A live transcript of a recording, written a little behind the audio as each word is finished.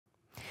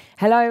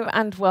Hello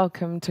and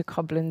welcome to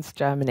Koblenz,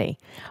 Germany.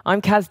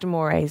 I'm Kaz de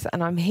Mores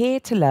and I'm here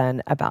to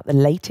learn about the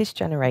latest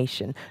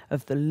generation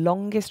of the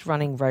longest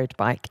running road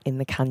bike in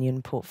the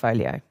Canyon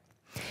portfolio.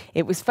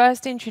 It was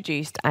first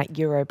introduced at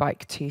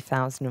Eurobike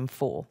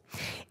 2004.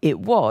 It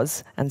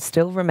was, and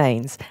still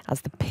remains,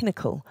 as the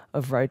pinnacle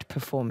of road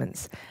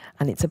performance.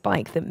 And it's a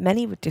bike that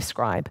many would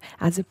describe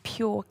as a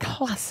pure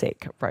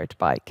classic road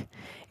bike.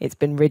 It's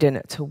been ridden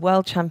to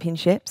World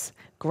Championships,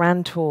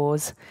 Grand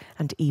Tours,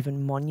 and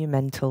even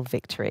monumental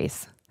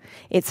victories.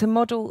 It's a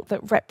model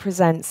that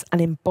represents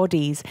and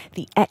embodies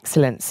the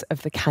excellence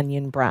of the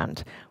Canyon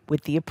brand,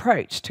 with the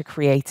approach to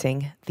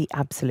creating the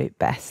absolute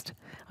best.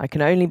 I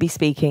can only be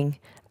speaking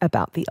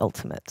about the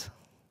ultimate.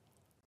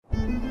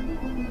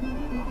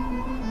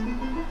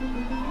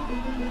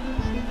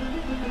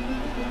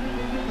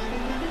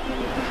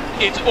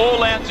 It's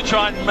all out to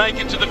try and make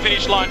it to the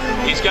finish line.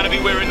 He's going to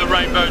be wearing the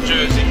rainbow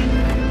jersey.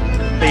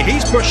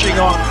 He's pushing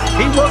on.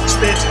 He wants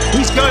this.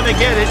 He's going to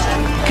get it.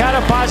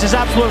 Carapaz is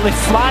absolutely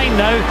flying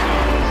now.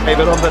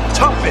 Even on the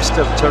toughest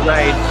of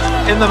terrain,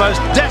 in the most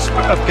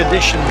desperate of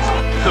conditions.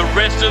 The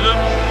rest of them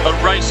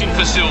are racing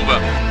for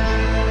silver.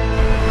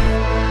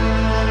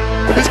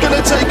 It's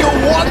going to take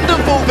a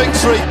wonderful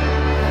victory.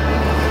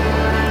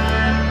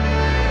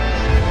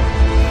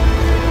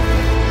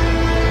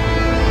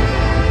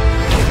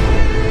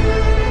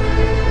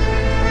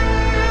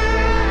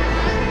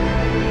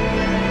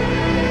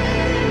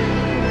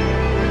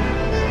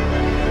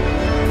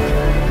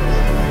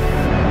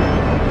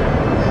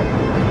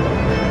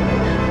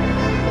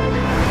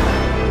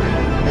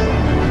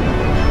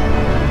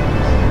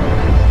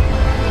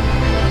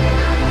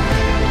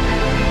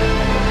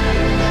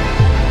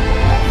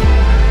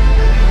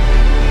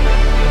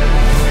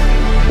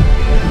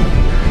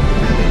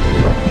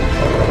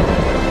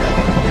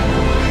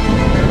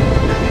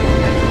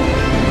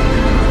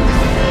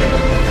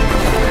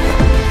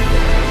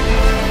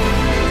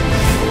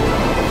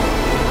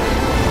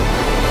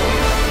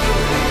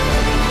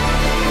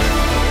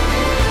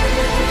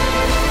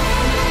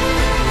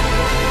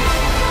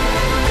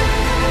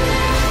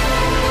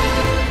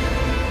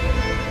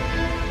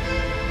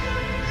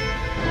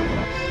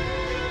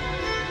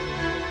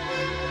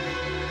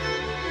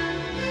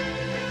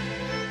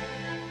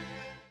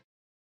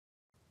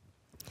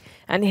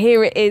 And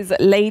here it is,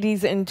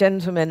 ladies and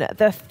gentlemen,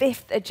 the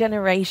fifth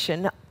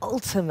generation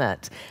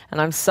Ultimate. And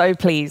I'm so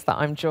pleased that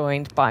I'm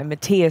joined by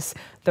Matthias,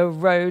 the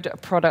road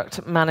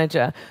product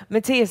manager.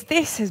 Matthias,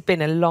 this has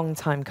been a long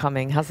time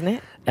coming, hasn't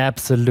it?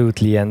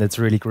 Absolutely, and it's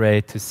really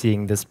great to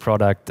seeing this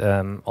product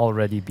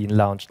already being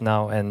launched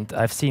now. And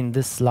I've seen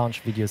this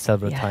launch video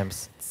several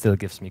times. It still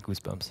gives me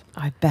goosebumps.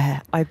 I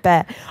bet, I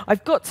bet.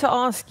 I've got to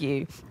ask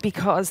you,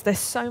 because there's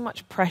so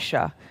much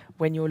pressure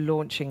when you're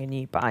launching a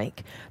new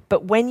bike.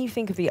 But when you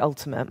think of the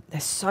Ultimate,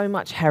 there's so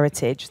much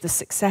heritage, the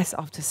success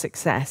after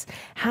success.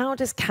 How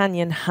does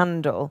Canyon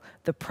handle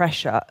the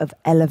pressure of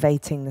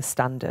elevating the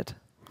standard?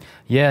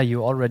 Yeah,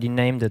 you already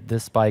named it.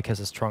 This bike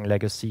has a strong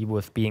legacy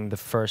with being the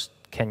first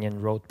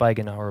Canyon road bike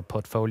in our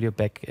portfolio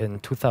back in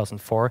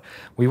 2004.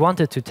 We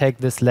wanted to take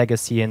this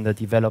legacy in the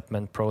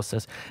development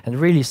process and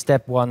really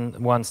step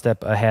one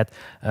step ahead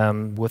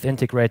with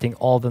integrating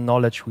all the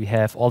knowledge we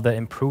have, all the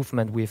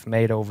improvement we've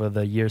made over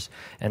the years,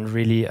 and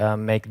really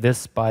make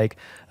this bike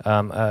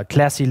a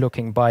classy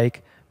looking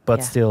bike,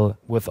 but still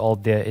with all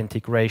the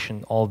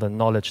integration, all the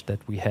knowledge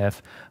that we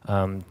have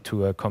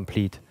to a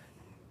complete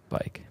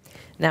bike.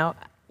 Now,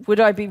 would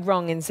I be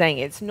wrong in saying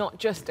it's not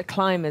just a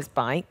climber's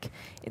bike,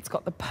 it's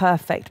got the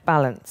perfect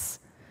balance?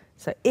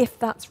 So if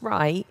that's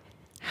right,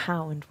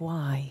 how and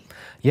why?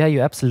 Yeah,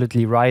 you're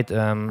absolutely right.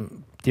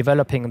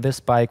 Developing this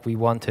bike, we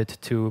wanted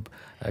to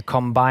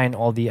combine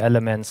all the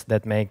elements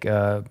that make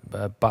a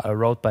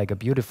road bike a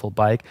beautiful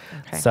bike,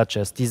 such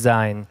as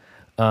design,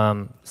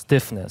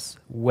 stiffness,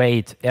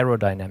 weight,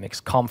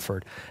 aerodynamics,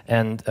 comfort.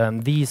 And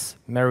these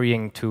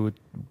marrying to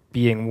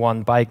being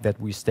one bike that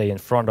we stay in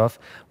front of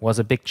was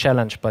a big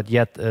challenge, but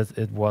yet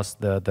it was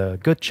the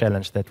good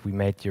challenge that we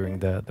made during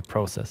the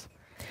process.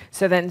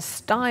 So then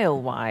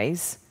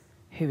style-wise,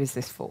 who is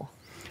this for?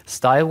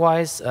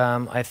 Style-wise,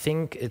 I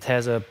think it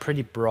has a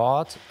pretty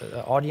broad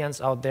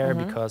audience out there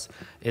because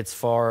it's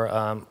for,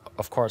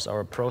 of course,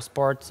 our pro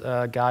sport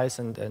guys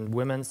and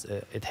women's.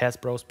 It has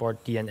pro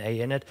sport DNA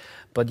in it,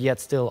 but yet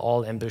still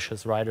all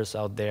ambitious riders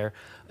out there,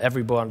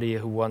 everybody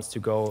who wants to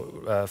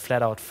go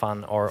flat out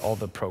fun, or all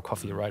the pro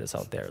coffee riders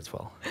out there as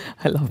well.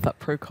 I love that,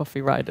 pro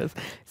coffee riders.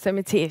 So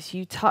Matthias,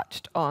 you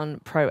touched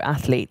on pro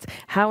athletes.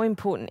 How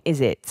important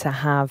is it to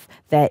have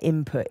their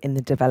input in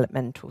the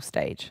developmental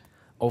stage?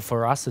 Oh,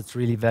 for us, it's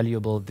really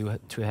valuable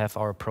to have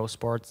our pro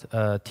sports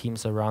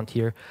teams around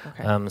here.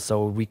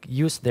 So we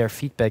use their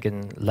feedback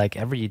in like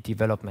every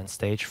development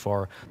stage.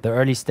 For the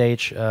early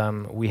stage,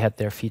 we had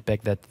their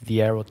feedback that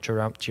the aero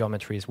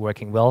geometry is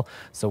working well.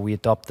 So we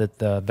adopted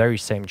the very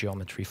same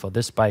geometry for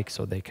this bike,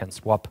 so they can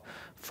swap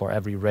for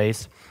every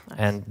race.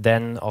 And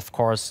then, of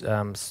course,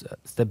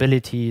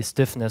 stability,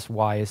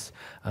 stiffness-wise,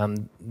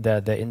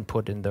 the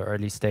input in the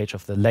early stage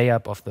of the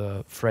layup of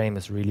the frame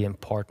is really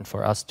important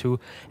for us too.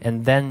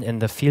 And then in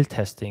the field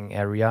testing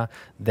area,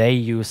 they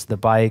use the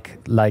bike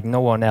like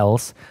no one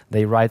else.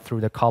 They ride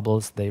through the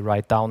cobbles, they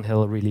ride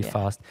downhill really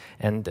fast.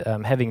 And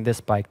having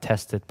this bike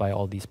tested by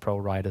all these pro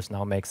riders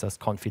now makes us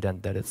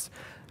confident that it's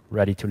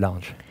ready to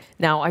launch.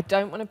 Now, I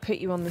don't want to put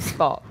you on the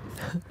spot,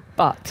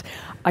 but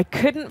I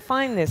couldn't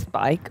find this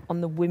bike on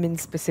the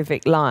women's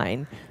specific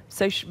line.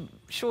 So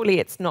surely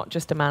it's not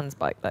just a man's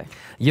bike, though.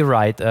 You're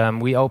right.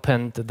 We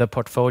opened the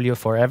portfolio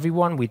for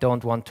everyone. We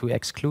don't want to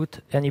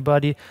exclude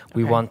anybody.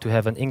 We want to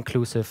have an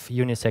inclusive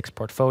unisex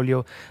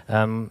portfolio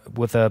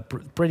with a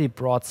pretty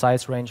broad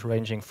size range,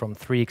 ranging from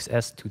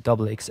 3XS to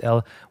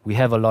XXL. We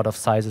have a lot of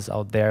sizes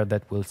out there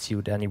that will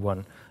suit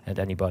anyone and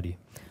anybody.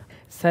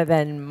 So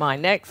then my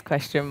next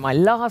question, my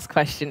last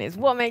question is,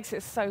 what makes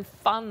it so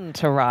fun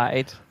to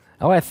ride?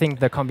 Oh, I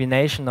think the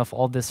combination of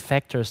all these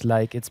factors,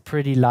 like it's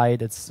pretty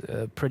light, it's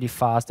pretty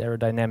fast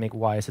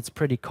aerodynamic-wise, it's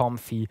pretty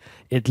comfy,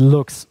 it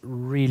looks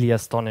really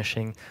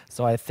astonishing.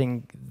 So I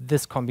think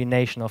this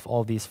combination of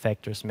all these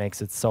factors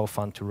makes it so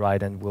fun to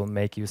ride and will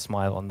make you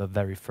smile on the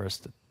very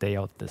first day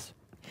out this.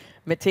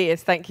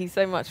 Matthias, thank you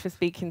so much for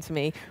speaking to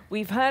me.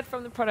 We've heard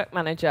from the product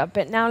manager,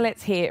 but now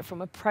let's hear it from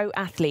a pro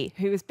athlete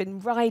who has been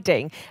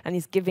riding and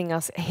is giving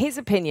us his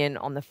opinion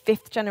on the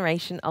 5th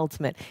generation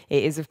Ultimate.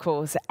 It is, of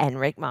course,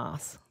 Enric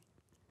Mas.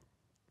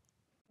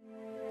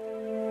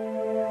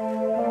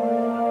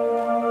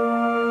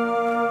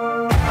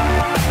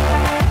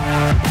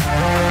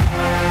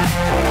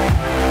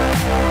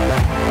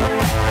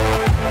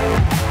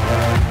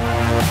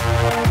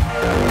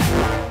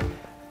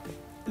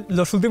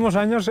 Los últimos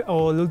años,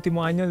 o el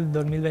último año, el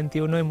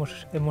 2021,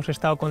 hemos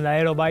estado con la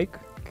Aerobike,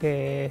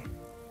 que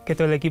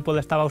todo el equipo la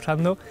estaba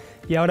usando,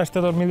 y ahora este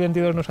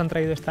 2022 nos han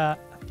traído esta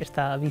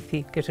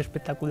bici, que es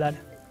espectacular.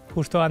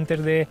 Justo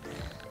antes de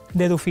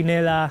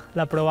Dauphiné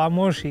la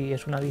probamos y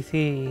es una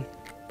bici,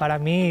 para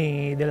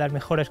mí, de las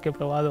mejores que he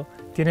probado.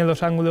 Tiene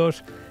los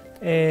ángulos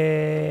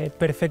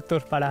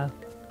perfectos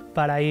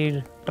para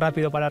ir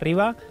rápido para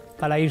arriba,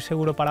 para ir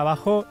seguro para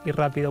abajo y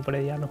rápido por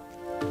el llano.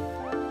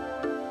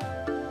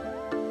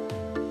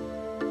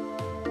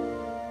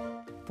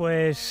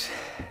 Pues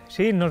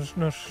sí,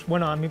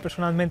 bueno, a mí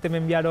personalmente me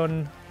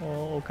enviaron,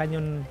 o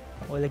Canyon,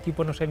 o el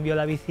equipo nos envió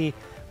la bici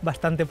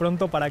bastante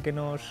pronto para que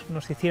nos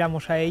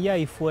hiciéramos a ella,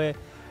 y fue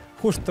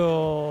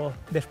justo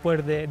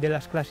después de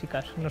las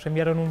clásicas. Nos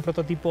enviaron un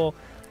prototipo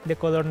de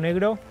color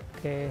negro,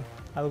 que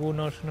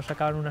algunos nos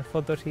sacaban unas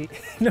fotos y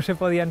no se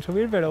podían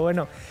subir, pero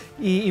bueno,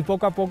 y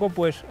poco a poco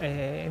pues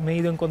me he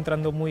ido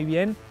encontrando muy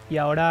bien, y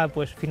ahora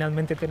pues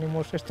finalmente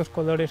tenemos estos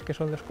colores que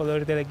son los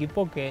colores del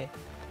equipo, que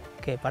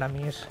para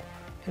mí es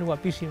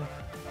guapísimo.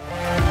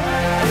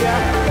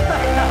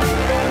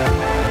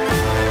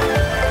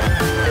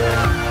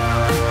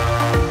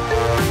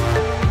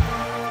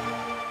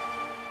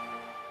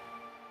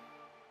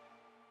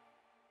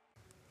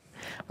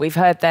 We've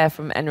heard there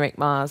from Enric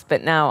Mas,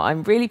 but now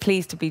I'm really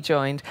pleased to be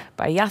joined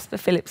by Jasper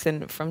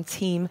Philipsen from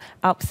Team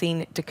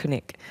Alpecin de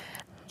Koenig.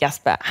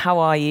 Jasper, how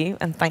are you?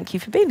 And thank you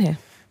for being here.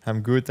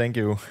 I'm good, thank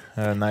you.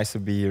 Nice to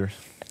be here.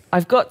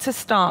 I've got to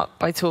start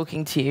by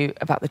talking to you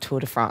about the Tour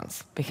de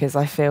France, because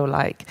I feel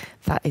like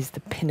that is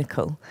the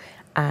pinnacle.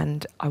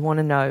 And I want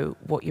to know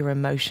what your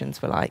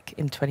emotions were like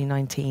in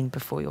 2019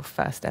 before your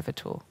first ever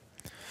tour.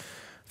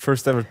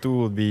 First ever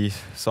tour would be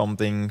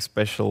something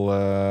special.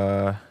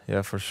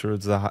 Yeah, for sure.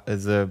 It's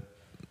the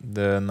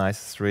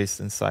nicest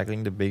race in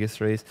cycling, the biggest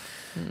race.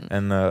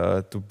 And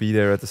to be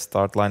there at the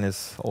start line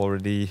is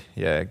already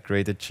a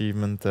great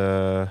achievement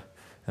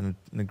and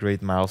a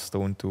great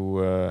milestone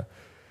to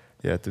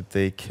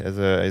take as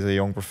a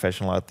young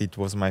professional athlete. It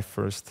was my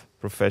first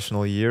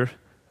professional year,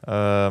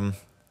 and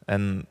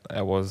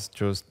it was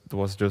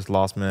just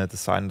last minute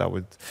decided I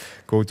would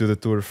go to the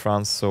Tour de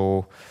France.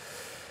 So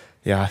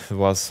yeah, it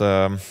was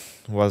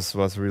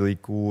really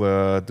cool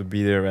to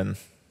be there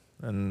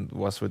and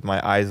was with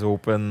my eyes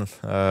open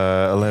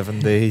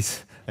 11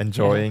 days,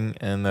 enjoying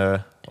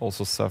and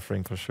also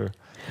suffering for sure.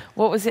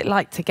 What was it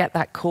like to get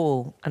that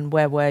call, and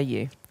where were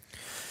you?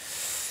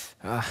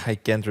 I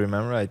can't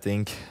remember. I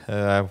think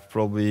I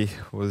probably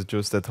was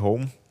just at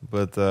home,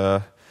 but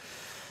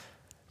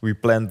we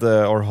planned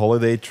our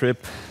holiday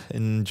trip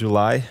in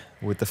July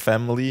with the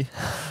family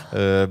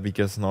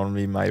because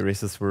normally my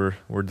races were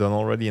done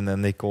already, and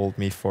then they called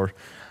me for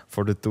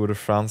the Tour de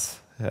France,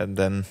 and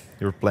then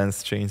your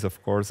plans change,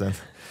 of course, and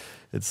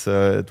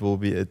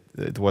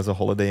it was a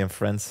holiday in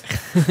France.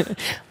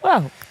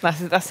 Well,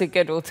 that's a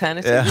good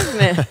alternative,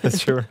 isn't it? That's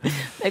sure.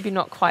 Maybe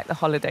not quite the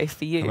holiday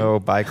for you. No,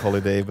 bike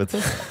holiday, but.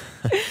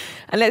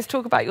 And let's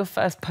talk about your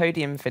first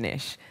podium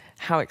finish.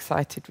 How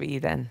excited were you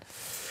then?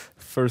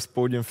 First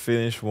podium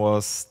finish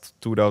was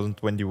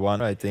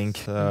 2021, I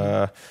think.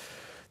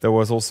 There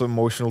was also an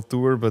emotional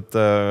tour, but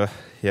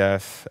yeah,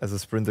 as a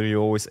sprinter,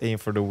 you always aim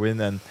for the win,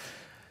 and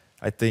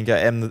I think I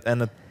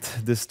ended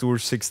this tour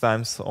 6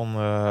 times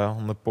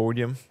on the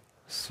podium.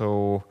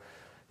 So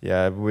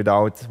yeah,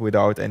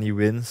 without any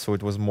wins. So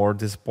it was more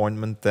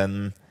disappointment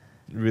than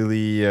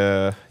really,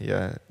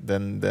 yeah,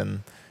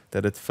 than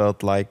that it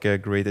felt like a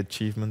great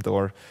achievement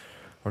or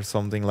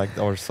something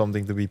or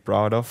something to be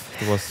proud of.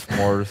 It was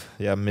more,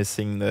 yeah,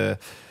 missing the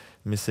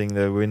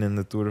win in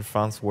the Tour de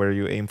France, where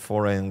you aim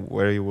for and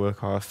where you work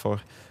hard for.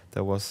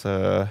 That was,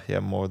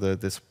 yeah, more the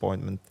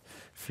disappointment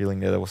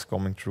feeling that I was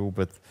coming through.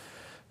 But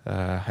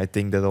I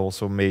think that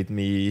also made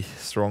me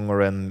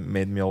stronger and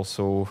made me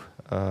also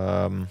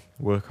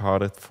work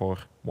harder for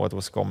what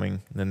was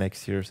coming in the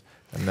next years,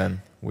 and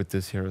then with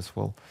this year as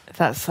well.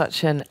 That's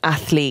such an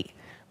athlete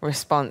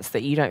response,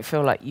 that you don't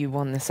feel like you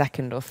won the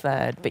second or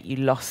third, but you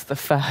lost the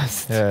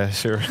first. Yeah,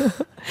 sure.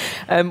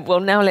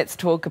 Well, now let's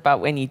talk about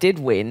when you did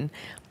win.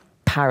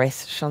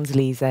 Paris,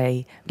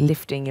 Champs-Élysées,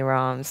 lifting your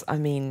arms. I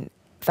mean,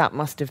 that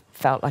must have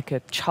felt like a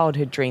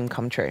childhood dream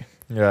come true.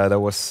 Yeah, that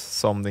was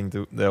something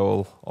that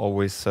I'll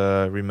always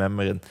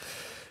remember. And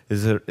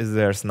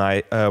there's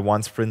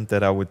one sprint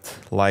that I would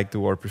like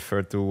to or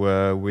prefer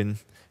to win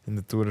in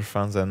the Tour de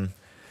France, and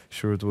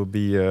sure it will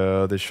be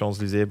the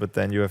Champs-Élysées, but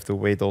then you have to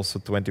wait also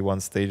 21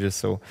 stages.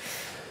 So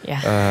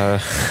yeah,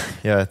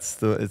 yeah,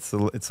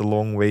 it's a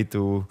long way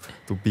to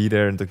be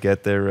there and to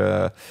get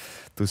there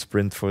to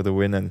sprint for the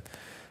win. And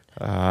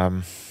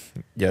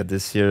yeah,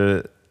 this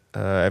year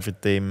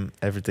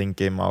everything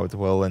came out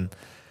well, and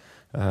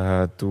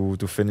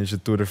to finish the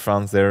Tour de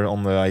France there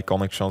on the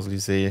iconic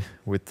Champs-Élysées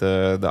with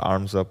the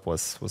arms up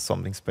was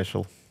something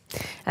special.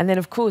 And then,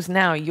 of course,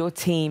 now your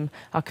team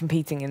are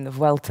competing in the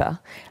Vuelta,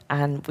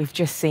 and we've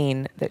just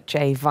seen that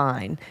Jay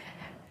Vine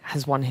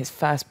has won his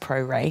first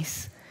pro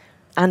race,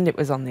 and it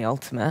was on the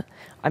Ultimate.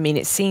 I mean,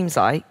 it seems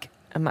like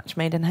a match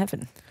made in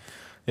heaven.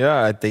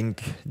 Yeah, I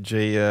think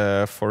Jay,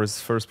 for his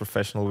first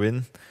professional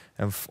win,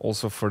 and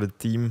also for the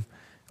team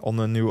on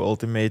the new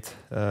Ultimate,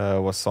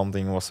 was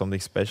something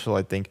special.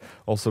 I think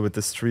also with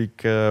the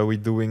streak we're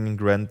doing in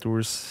Grand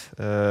Tours,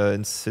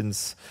 and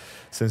since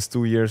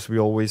 2 years we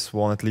always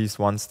won at least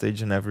one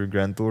stage in every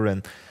Grand Tour,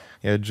 and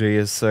yeah, Jay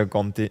is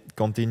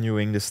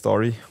continuing the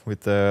story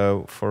with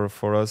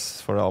for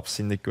us for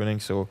Alpecin Koning.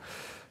 So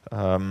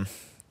I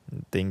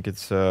think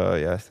it's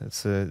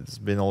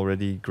been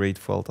already great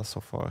Vuelta so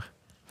far.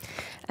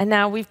 And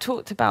now we've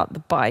talked about the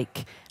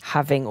bike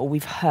having, or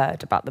we've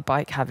heard about the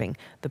bike having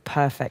the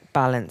perfect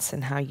balance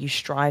and how you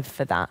strive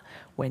for that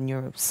when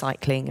you're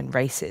cycling and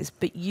races.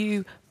 But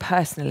you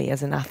personally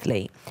as an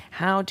athlete,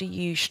 how do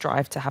you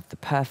strive to have the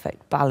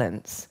perfect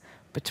balance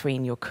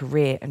between your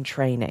career and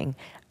training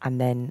and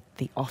then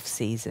the off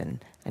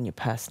season and your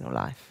personal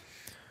life?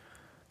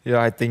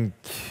 Yeah, I think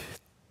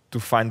to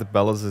find the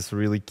balance is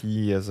really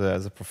key as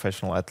a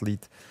professional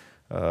athlete.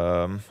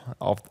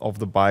 Of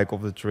the bike,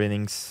 of the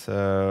trainings,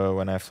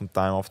 when I have some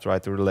time off, try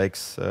to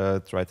relax,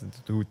 try to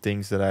do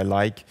things that I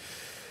like,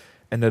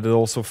 and that it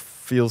also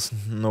feels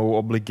no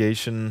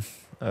obligation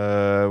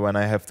when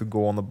I have to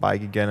go on the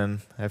bike again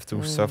and have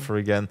to suffer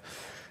again.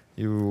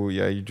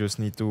 You just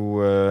need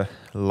to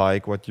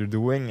like what you're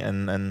doing,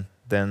 and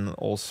then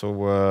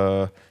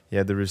also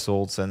the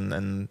results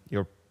and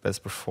your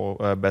best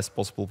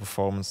possible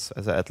performance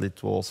as an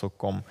athlete will also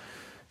come.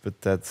 But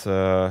that's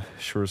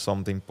sure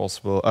something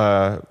possible.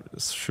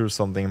 Sure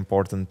something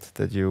important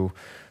that you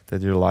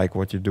like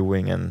what you're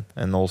doing,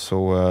 and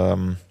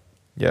also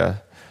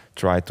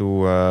try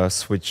to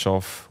switch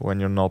off when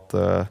you're not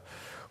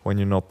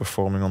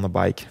performing on the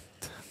bike.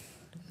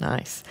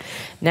 Nice.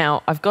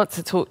 Now I've got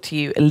to talk to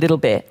you a little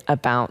bit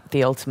about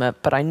the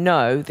Ultimate, but I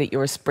know that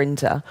you're a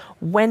sprinter.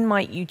 When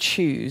might you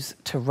choose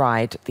to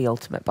ride the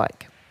Ultimate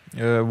bike?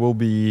 Will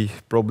be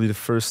probably the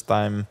first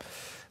time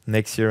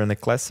next year in the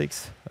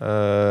classics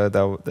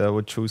that I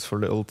would choose for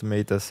the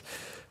Ultimate,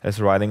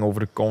 as riding over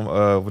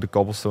the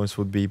cobblestones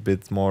would be a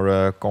bit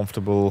more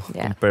comfortable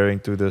comparing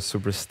to the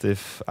super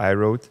stiff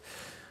iRoad.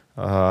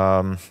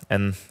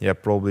 And yeah,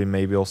 probably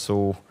maybe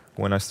also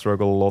when I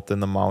struggle a lot in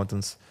the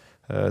mountains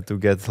to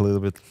get a little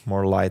bit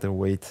more lighter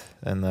weight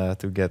and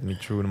to get me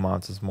through the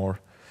mountains more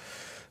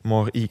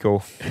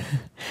eco.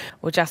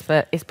 Well,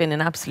 Jasper, it's been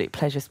an absolute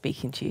pleasure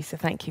speaking to you, so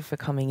thank you for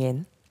coming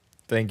in.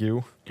 Thank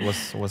you. It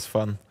was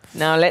fun.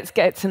 Now let's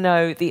get to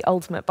know the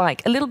Ultimate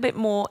bike a little bit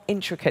more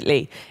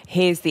intricately.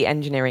 Here's the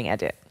engineering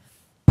edit.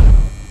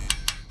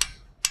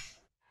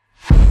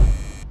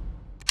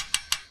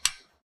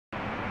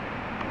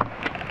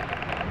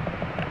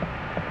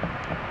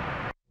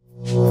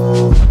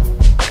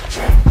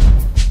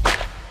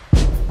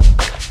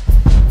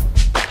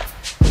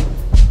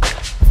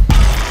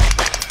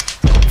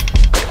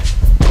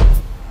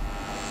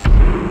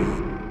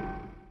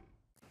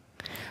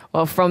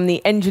 Well, from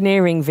the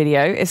engineering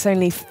video, it's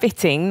only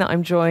fitting that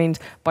I'm joined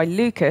by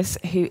Lucas,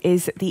 who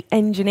is the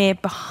engineer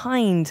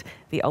behind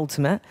the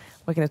Ultimate.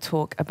 We're going to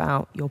talk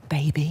about your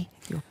baby,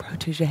 your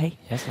protege.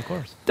 Yes, of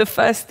course. The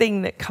first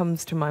thing that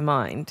comes to my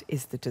mind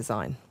is the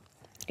design.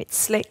 It's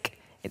slick,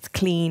 it's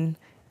clean,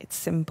 it's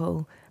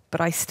simple, but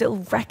I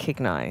still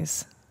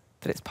recognize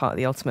that it's part of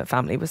the Ultimate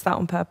family. Was that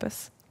on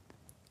purpose?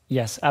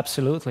 Yes,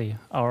 absolutely.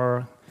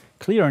 Our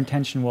clear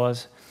intention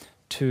was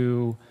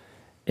to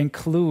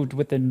include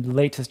with the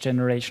latest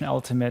generation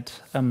Ultimate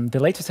the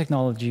latest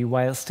technology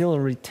while still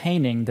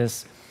retaining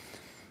this,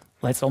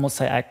 let's almost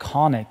say,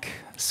 iconic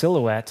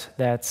silhouette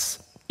that's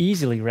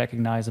easily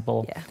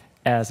recognizable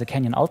as a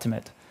Canyon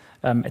Ultimate.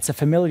 It's a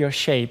familiar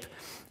shape,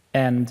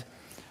 and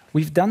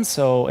we've done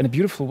so in a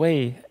beautiful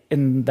way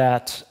in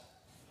that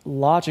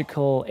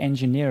logical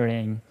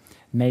engineering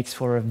makes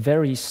for a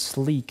very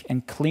sleek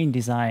and clean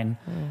design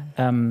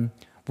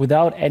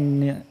without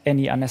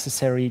any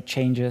unnecessary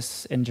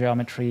changes in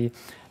geometry.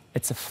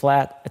 It's a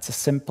flat, it's a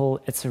simple,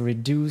 it's a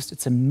reduced,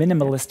 it's a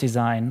minimalist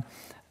design,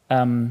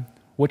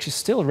 which is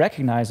still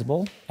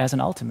recognizable as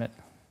an Ultimate.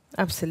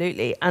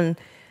 Absolutely. And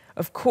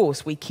of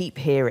course, we keep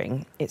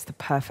hearing it's the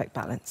perfect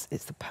balance.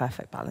 It's the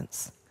perfect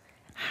balance.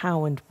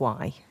 How and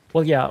why?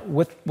 Well, yeah,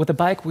 with a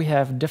bike, we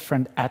have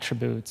different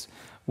attributes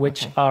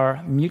which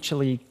are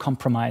mutually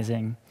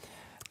compromising.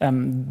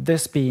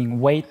 This being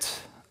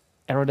weight,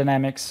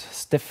 aerodynamics,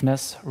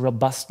 stiffness,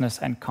 robustness,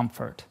 and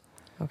comfort.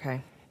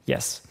 Okay.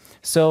 Yes.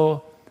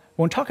 So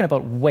when talking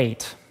about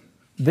weight,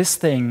 this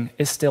thing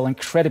is still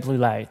incredibly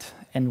light,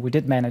 and we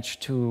did manage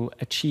to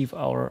achieve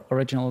our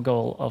original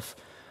goal of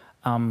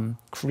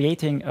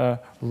creating a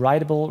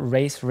rideable,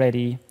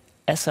 race-ready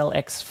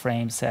SLX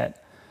frame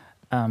set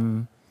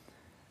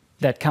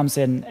that comes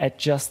in at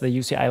just the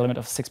UCI limit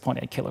of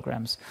 6.8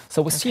 kilograms.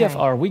 So with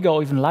CFR, we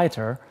go even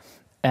lighter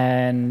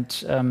and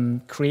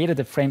created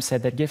a frame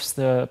set that gives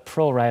the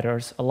pro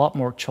riders a lot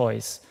more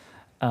choice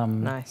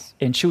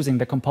in choosing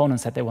the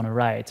components that they want to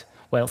ride,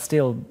 while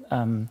still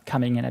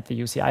coming in at the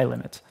UCI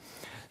limit.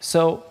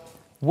 So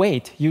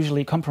weight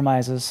usually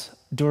compromises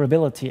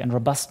durability and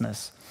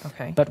robustness.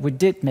 But we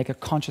did make a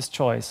conscious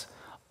choice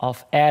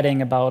of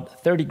adding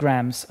about 30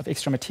 grams of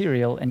extra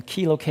material in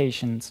key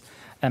locations,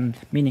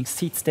 meaning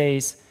seat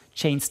stays,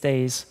 chain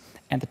stays,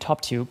 and the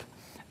top tube,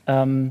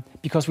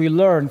 because we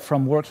learned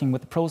from working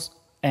with the pros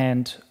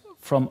and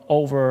from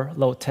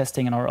overload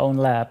testing in our own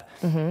lab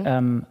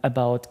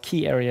about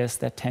key areas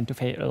that tend to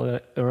fail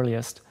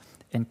earliest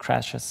in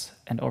crashes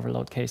and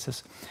overload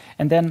cases.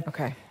 And then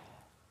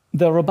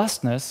the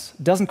robustness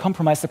doesn't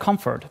compromise the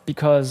comfort,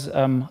 because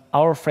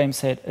our frame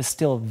set is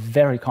still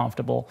very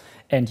comfortable,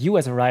 and you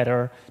as a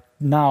rider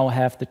now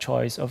have the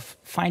choice of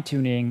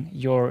fine-tuning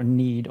your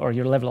need or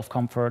your level of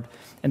comfort,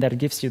 and that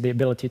gives you the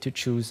ability to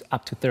choose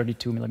up to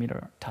 32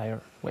 millimeter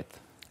tire width.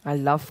 I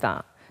love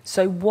that.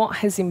 So what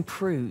has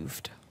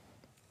improved?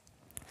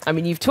 I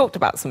mean, you've talked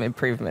about some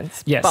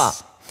improvements,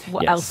 but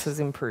what else has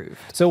improved?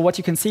 So what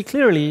you can see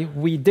clearly,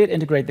 we did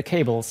integrate the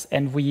cables,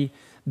 and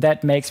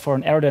that makes for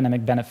an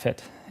aerodynamic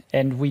benefit.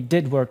 And we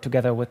did work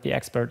together with the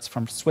experts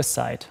from Swiss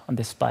side on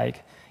this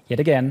bike, yet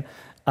again,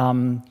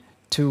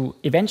 to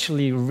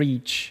eventually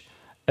reach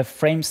a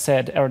frame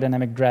set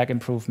aerodynamic drag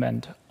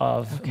improvement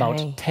of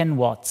about 10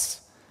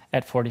 watts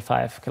at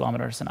 45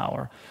 kilometers an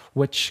hour,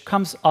 which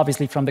comes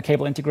obviously from the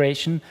cable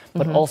integration,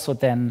 but also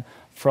then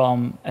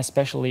from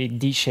especially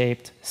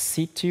D-shaped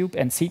seat tube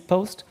and seat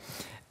post.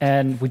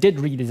 And we did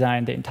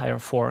redesign the entire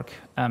fork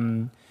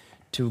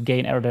to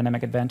gain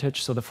aerodynamic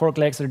advantage. So the fork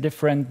legs are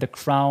different, the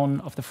crown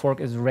of the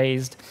fork is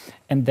raised,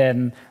 and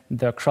then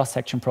the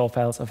cross-section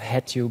profiles of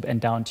head tube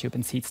and down tube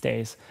and seat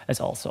stays is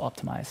also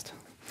optimized.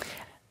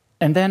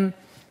 And then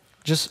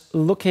just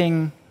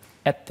looking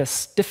at the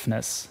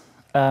stiffness,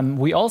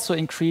 we also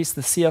increased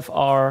the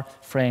CFR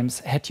frame's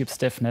head tube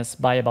stiffness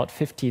by about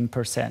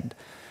 15%.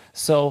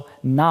 So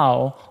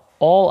now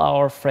all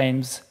our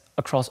frames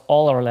across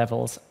all our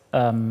levels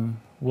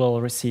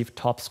will receive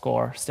top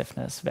score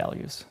stiffness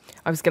values.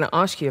 I was going to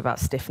ask you about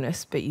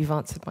stiffness, but you've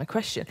answered my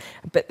question.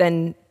 But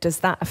then does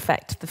that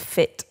affect the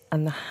fit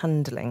and the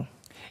handling?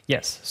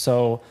 Yes.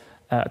 So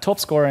top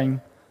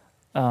scoring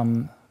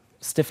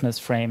stiffness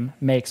frame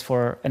makes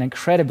for an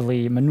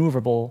incredibly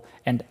maneuverable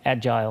and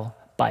agile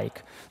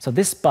bike. So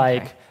this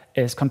bike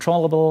is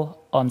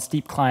controllable on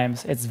steep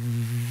climbs. It's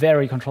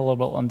very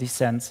controllable on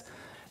descents.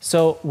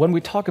 So when we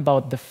talk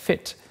about the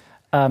fit,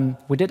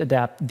 we did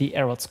adapt the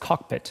Aerod's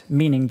cockpit,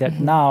 meaning that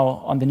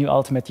now on the new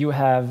Ultimate you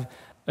have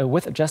a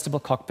width adjustable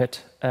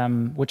cockpit,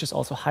 which is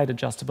also height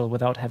adjustable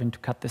without having to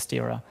cut the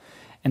steerer.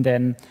 And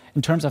then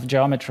in terms of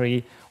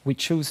geometry, we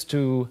choose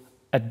to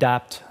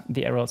adapt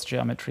the Aerod's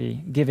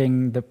geometry,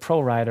 giving the pro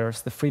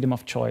riders the freedom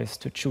of choice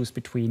to choose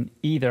between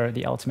either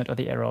the Ultimate or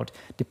the Aerod,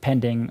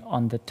 depending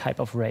on the type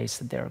of race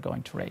that they're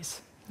going to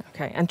race.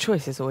 Okay, and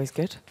choice is always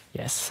good.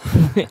 Yes.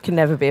 It can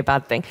never be a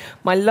bad thing.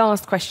 My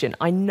last question,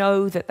 I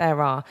know that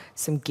there are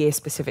some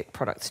gear-specific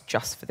products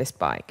just for this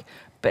bike,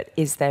 but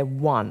is there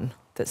one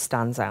that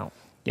stands out?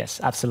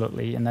 Yes,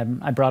 absolutely.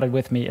 And I brought it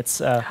with me.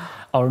 It's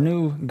our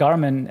new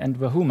Garmin and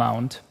Wahoo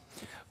mount,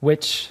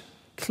 which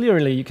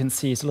clearly you can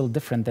see is a little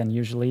different than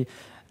usually.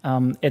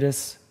 It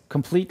is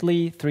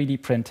completely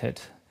 3D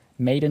printed,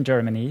 made in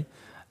Germany.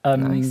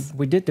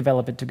 We did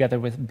develop it together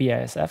with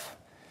BASF,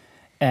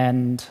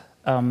 and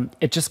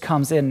it just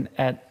comes in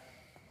at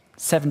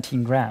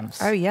 17 grams.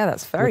 Oh yeah,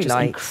 that's very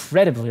light. Which is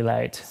incredibly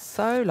light.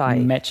 So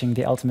light. Matching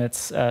the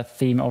Ultimate's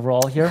theme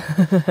overall here.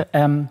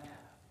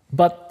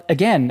 But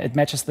again, it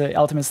matches the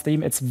Ultimate's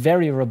theme. It's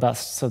very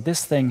robust. So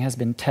this thing has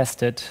been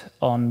tested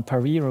on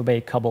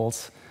Paris-Roubaix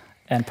cobbles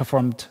and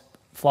performed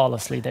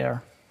flawlessly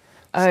there.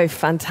 Oh,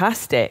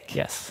 fantastic.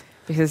 Yes.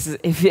 Because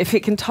if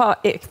it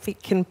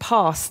can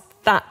pass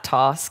that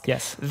task,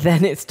 yes,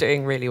 then it's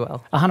doing really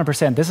well.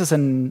 100%. This is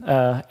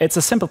it's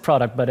a simple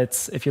product, but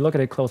if you look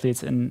at it closely,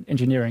 it's an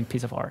engineering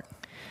piece of art.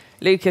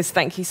 Lucas,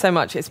 thank you so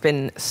much. It's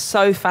been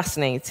so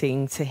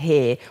fascinating to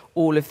hear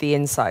all of the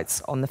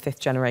insights on the 5th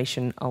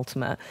generation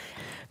Ultimate.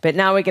 But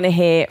now we're going to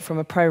hear from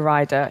a pro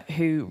rider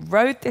who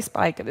rode this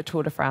bike at the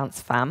Tour de France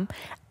FAM,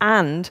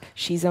 and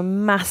she's a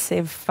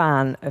massive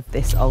fan of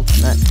this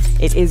Ultimate.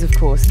 It is, of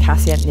course,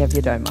 Kasia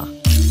Niewiadoma.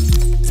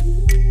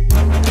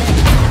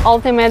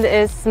 Ultimate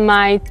is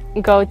my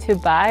go-to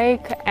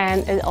bike,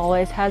 and it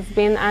always has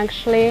been,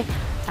 actually.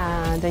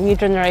 The new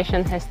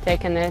generation has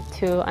taken it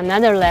to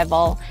another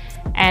level,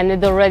 and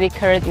it already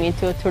carried me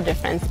to a Tour de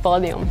France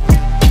podium.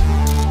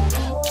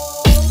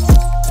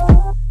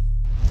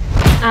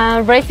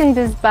 Racing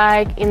this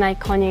bike in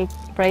iconic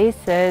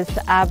races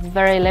up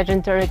very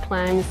legendary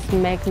climbs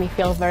make me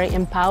feel very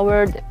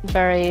empowered,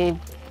 very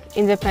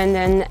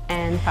independent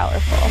and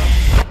powerful.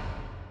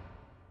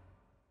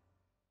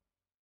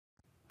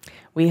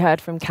 We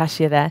heard from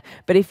Kasia there,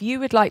 but if you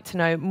would like to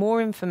know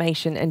more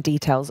information and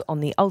details on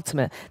the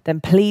Ultimate, then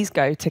please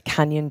go to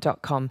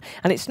canyon.com.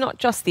 And it's not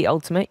just the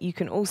Ultimate, you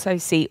can also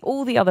see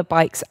all the other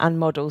bikes and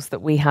models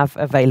that we have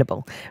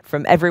available.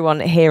 From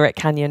everyone here at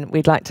Canyon,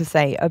 we'd like to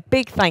say a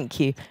big thank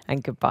you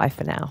and goodbye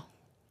for now.